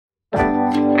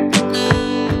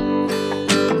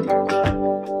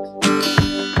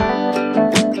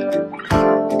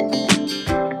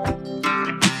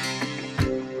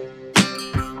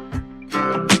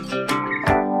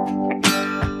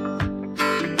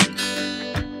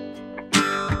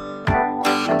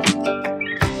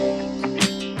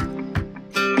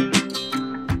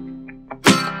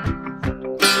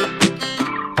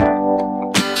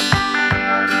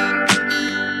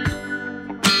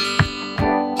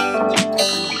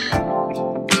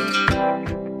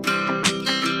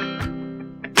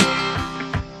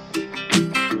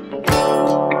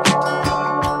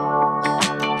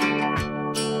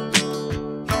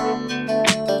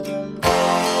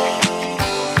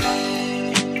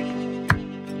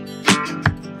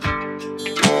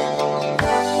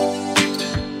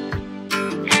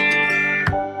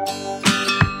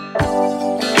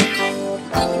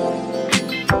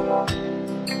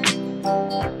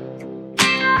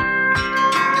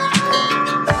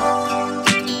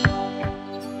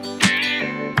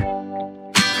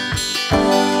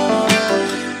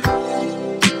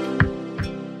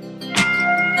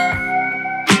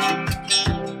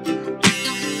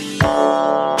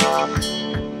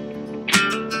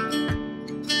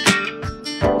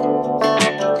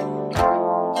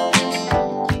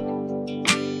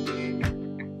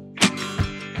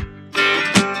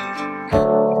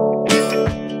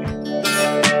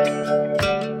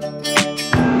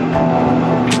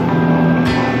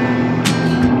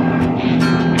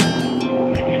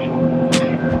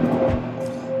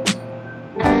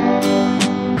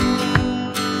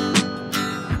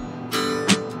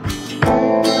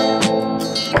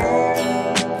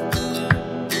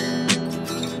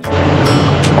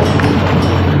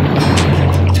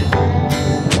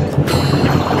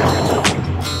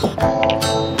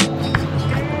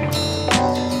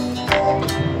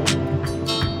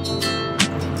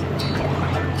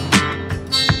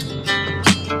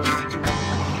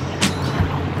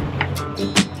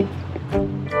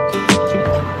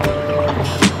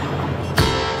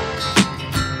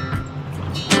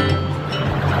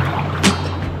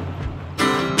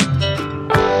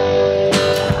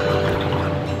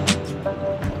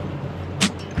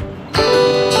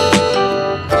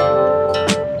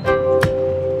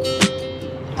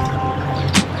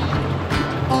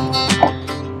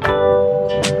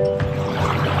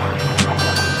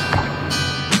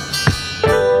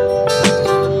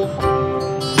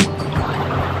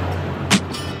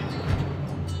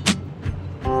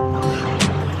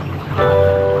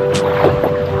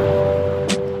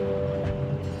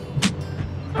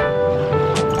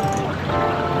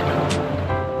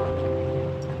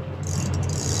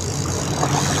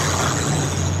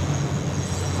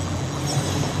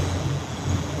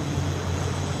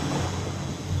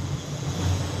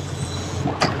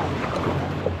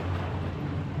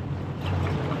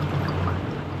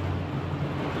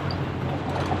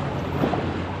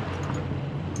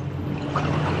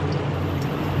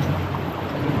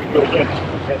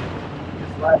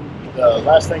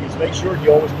last thing is make sure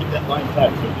you always keep that line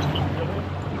tight. So just keep pulling.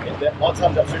 And that, a lot of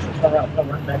times that fish will turn around and come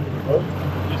right back to the boat.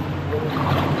 Just keep pulling.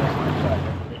 That's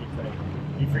the biggest thing.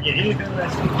 You forget anything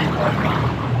that's in the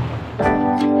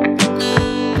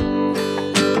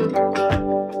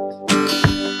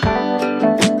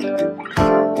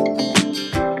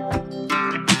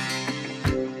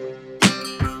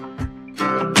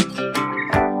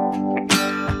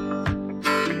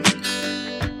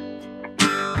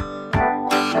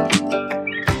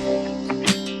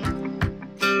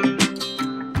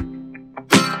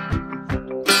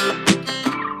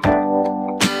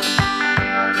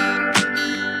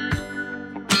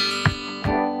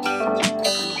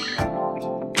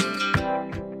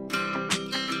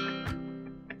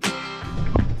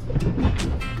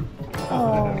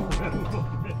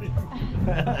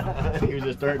He was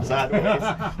just turning sideways.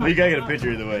 Well, you gotta get a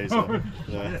picture either way. So.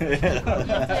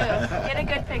 Get a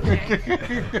good picture.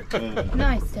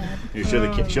 Nice, Dad. Here, show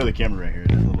the camera right here.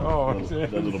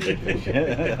 That little big fish.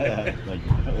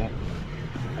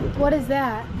 What is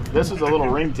that? This is a little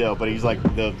ringtail, but he's like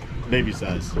the baby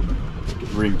size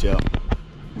ringtail.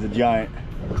 He's a giant.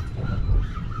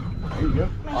 There you go.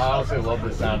 I honestly love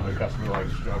the sound of a customer like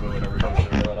struggling whenever he goes to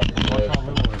reel it up.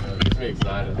 Gets me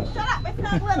excited. Shut up, it's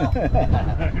not little.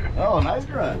 Oh, nice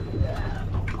grunt.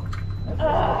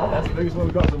 That's the biggest one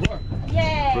we got so far.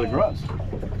 Yay. For the grunts. You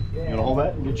want to hold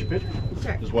that and get your picture?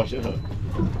 Sure. Just watch that hook.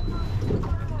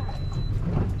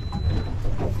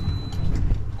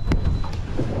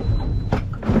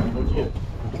 What'd you get?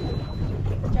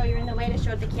 Joe, you're in the way to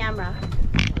show the camera.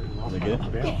 Is it good?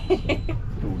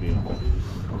 Cool deal.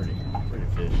 Pretty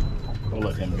fish. We'll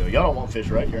let him go. Y'all don't want fish,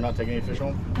 right? You're not taking any fish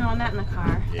home? No, not in the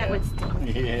car. Yeah. That would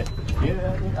stink. Yeah,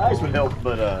 ice would help,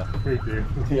 but We do.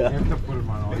 yeah. You have to put them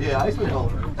on. Yeah, ice would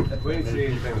help. We didn't see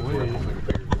anything before.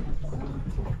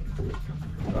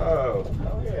 Oh. Oh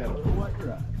yeah, little white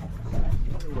grunt.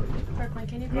 Kirkland,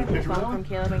 can you You want grab a the picture of phone that from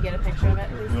Caleb and get a picture of it,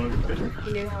 You please? want to get a picture?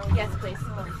 Can you? Yes, please.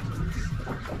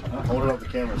 Hold it up the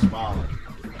camera and smile.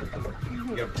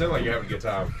 Yeah, pretend like you're having a good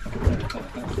time.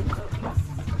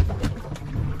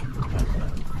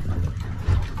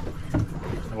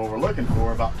 And what we're looking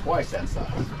for, about twice that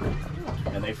size.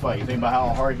 And they fight. You think about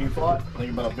how hard he fought?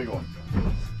 Think about a big one.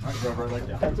 Alright, grab right like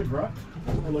that. That's a grunt.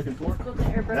 That's what we're looking for.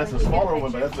 That's a smaller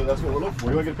one, but that's what we're looking for.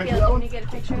 You want to get a picture of that Caleb, one? can you get a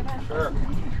picture of that? Sure.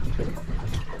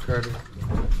 Curtis.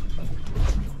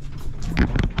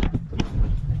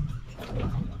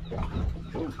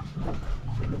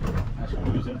 That's what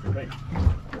we use them for bait.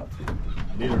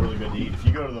 These are really good to eat. If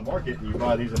you go to the market and you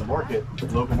buy these in the market,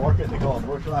 local market, they call them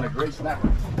North Carolina Great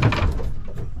Snapper.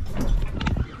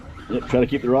 Yep, try to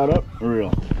keep the rod up.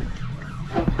 Real.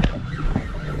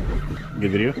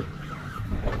 Good video.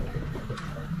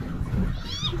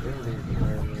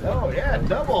 Oh yeah,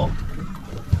 double.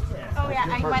 Oh yeah,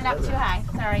 I went up too high.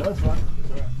 Sorry. That's fine.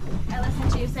 I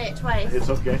listened to you say it twice. It's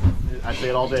okay. I say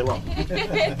it all day long.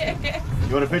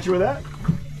 You want a picture with that?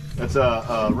 That's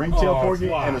a ringtail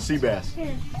porgy and a sea bass.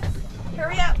 Here.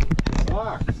 Hurry up.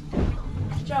 Locked.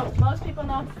 Joe, most people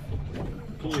know.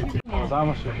 Was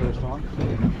almost your first one.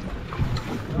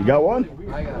 You got one?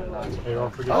 I got it. Hey, don't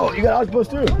forget. Oh, you got octopus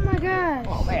too? Oh my gosh.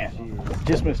 Oh man,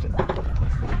 just missed it. No,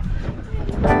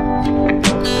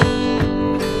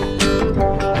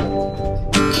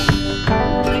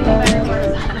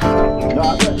 I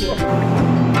got you.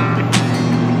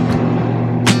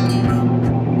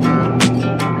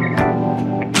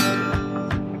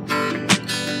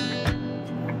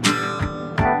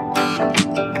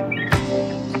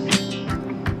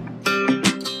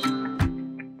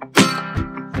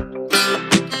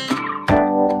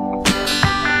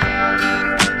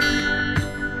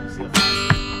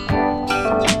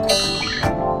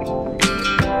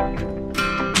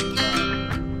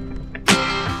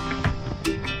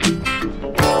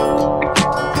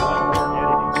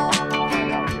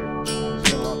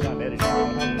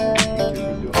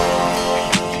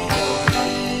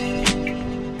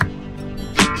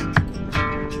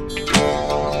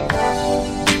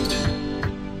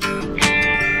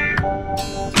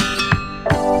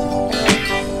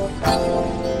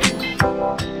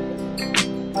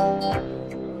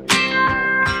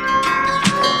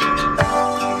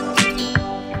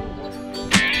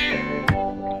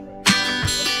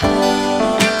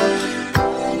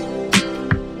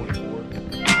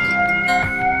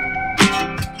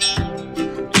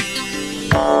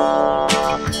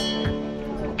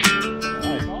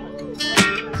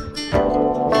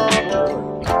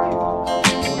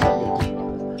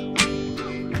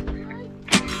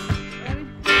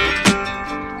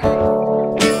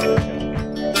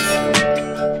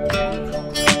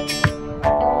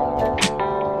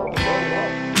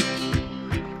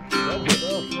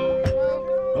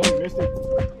 Misty.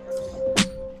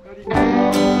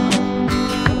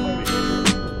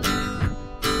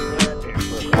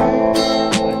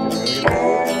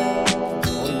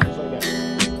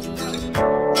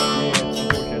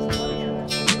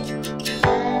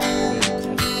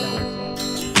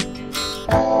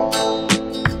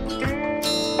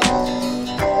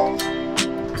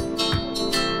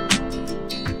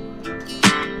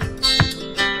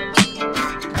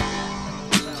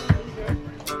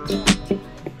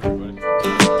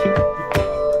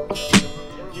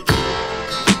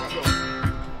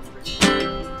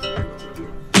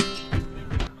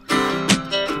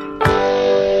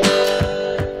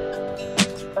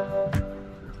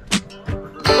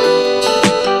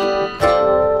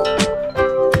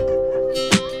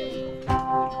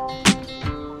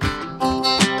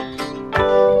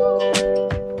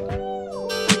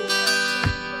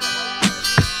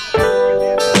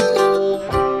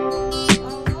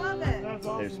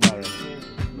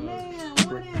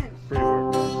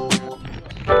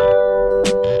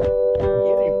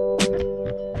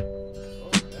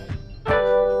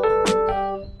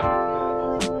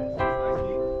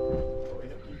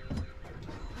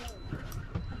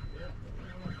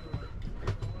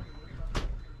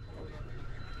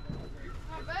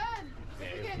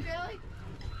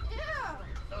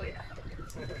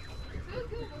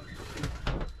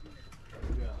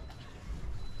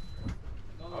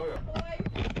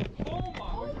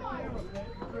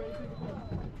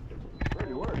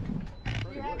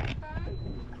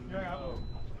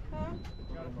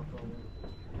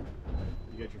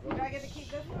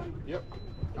 Yep.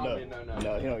 No, you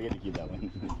don't get to keep that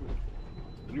one.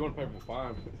 You want to pay for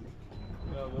 5?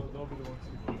 No, they'll be the ones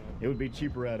who It would be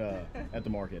cheaper at the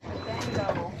market.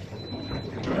 Bingo.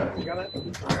 You got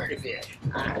it? Pretty fish.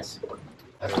 Nice.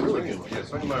 That's really good. Yeah,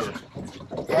 swing them over.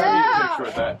 Yeah. Picture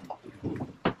of that.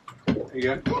 There you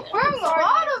go. We're a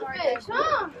lot of fish,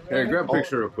 huh? Here, grab a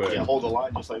picture real quick. Yeah, hold the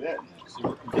line just like that.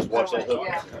 Just watch that hook.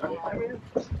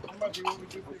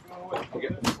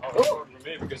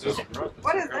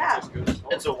 What is that?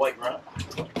 It's a white grunt.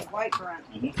 White grunt.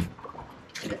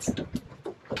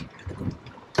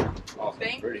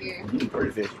 Thank you.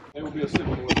 Pretty fish. They will be asleep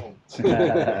on the way home.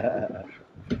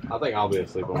 I think I'll be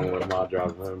asleep on the way my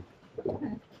drive home.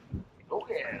 Oh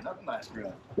yeah, another nice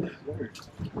grunt.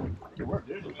 Good work,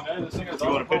 dude. You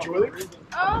want a picture with it?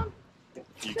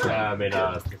 You can. I mean,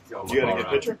 You got a good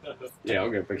picture? Yeah, I'll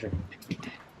get a picture.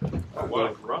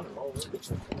 Wow, running all over.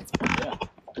 Yeah.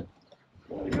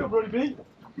 You good, Brody B?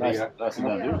 Nice enough,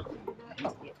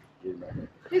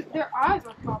 dude. Their eyes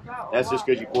will pop out. That's just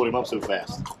because you pulled him up so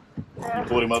fast. You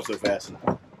pulled him up so fast.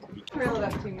 Reel it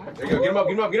up too much. There you go. Get him up,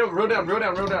 get him up, get him up. Reel down, reel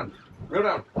down, reel down. Reel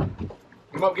down.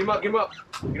 Get him up, get him up, get him up.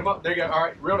 Get him up. There you go. All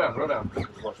right, reel down, reel down.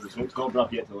 Watch this. Don't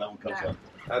drop yet till that one comes up.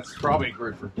 That's probably a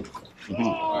grouper.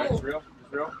 All right, it's real.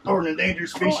 It's real. Or an endangered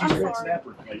species I'm red sorry.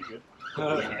 snapper. Oh, you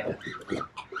good?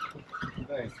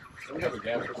 Thanks. We have a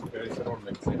gap for some fish. I don't want to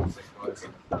make the same mistake twice.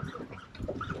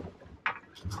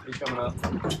 He's coming up.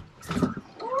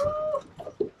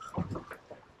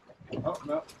 Oh,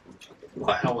 no.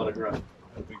 Wow, what a grunt.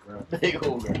 Big ground. Big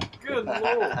old grunt. Good lord.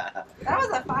 That was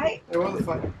a fight. It was a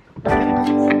fight.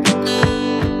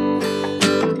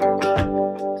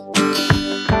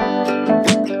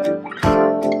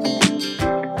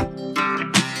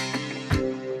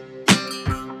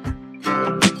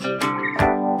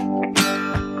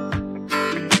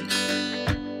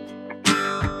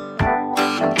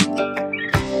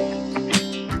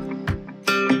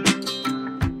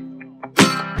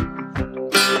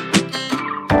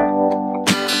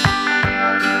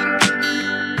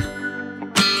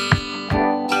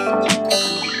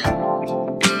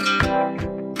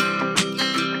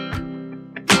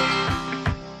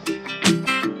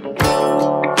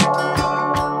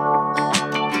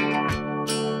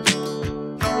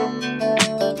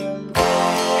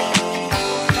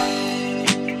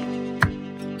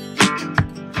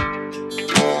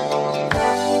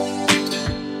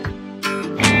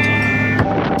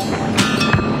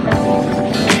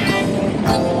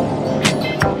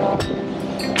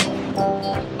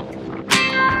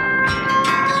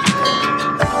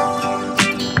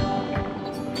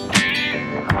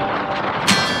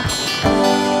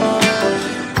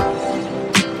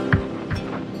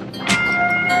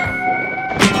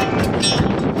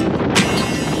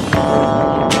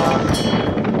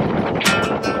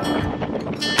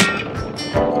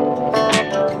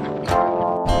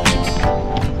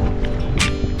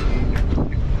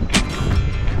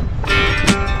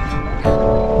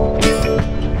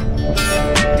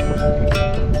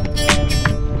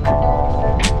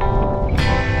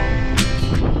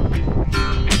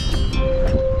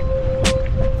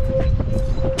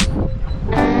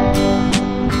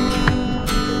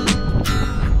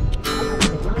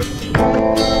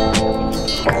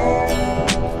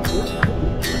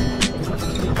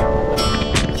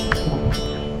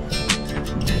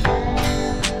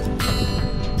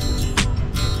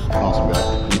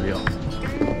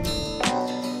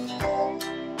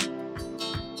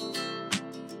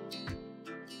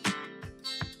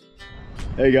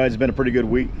 Hey guys, it's been a pretty good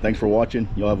week. Thanks for watching.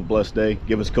 Y'all have a blessed day.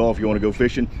 Give us a call if you want to go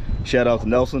fishing. Shout out to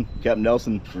Nelson, Captain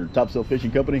Nelson for Topsail Fishing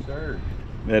Company. Sir.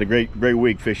 We had a great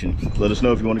week fishing. Let us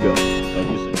know if you want to go. Thank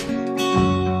you, sir.